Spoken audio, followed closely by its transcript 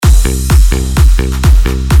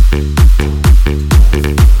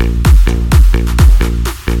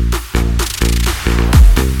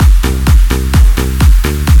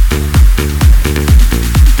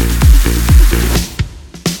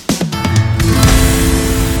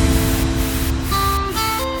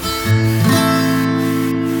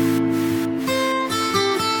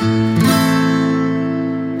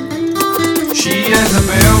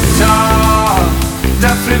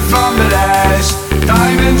different from the rest.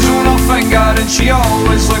 Diamonds on her finger and she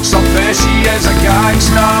always looks her best. She is a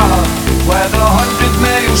gangster with 100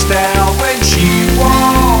 miles an hour when she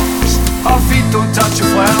walks. Her feet don't touch the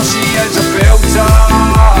floor, she is a belter.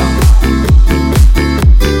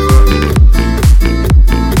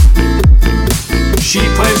 She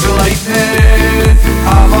plays the lightning,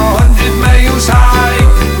 I'm 100 miles high.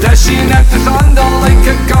 Dishing out the thunder like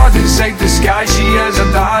a god inside the sky. She is a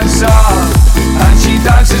dancer, and she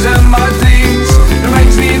dances in my dreams.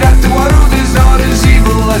 Reminds me that the world is not as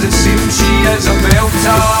evil as it seems. She is a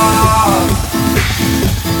belter.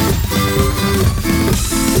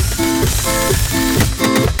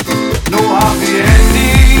 No happy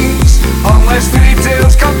endings, unless fairy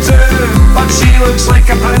tales come true. But she looks like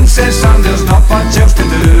a princess and there's not much else to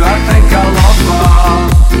do. I think I love her.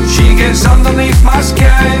 She gets underneath my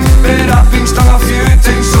skin, but I've been stung a few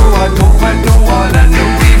times, so I don't let no one in, no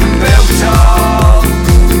even belter.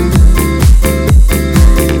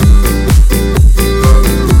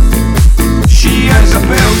 She is a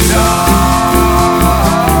belter.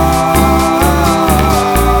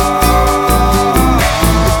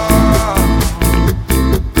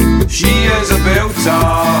 She is a belter.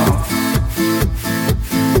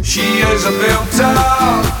 She is a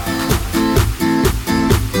belter.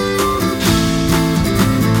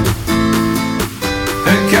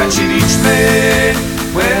 Can she reach me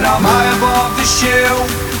when I'm high above the shell?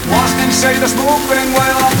 Lost inside the smoke ring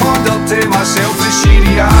while I ponder to myself. Is she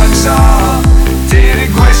the answer to the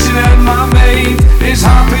question in my mind? Is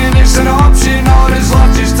happiness an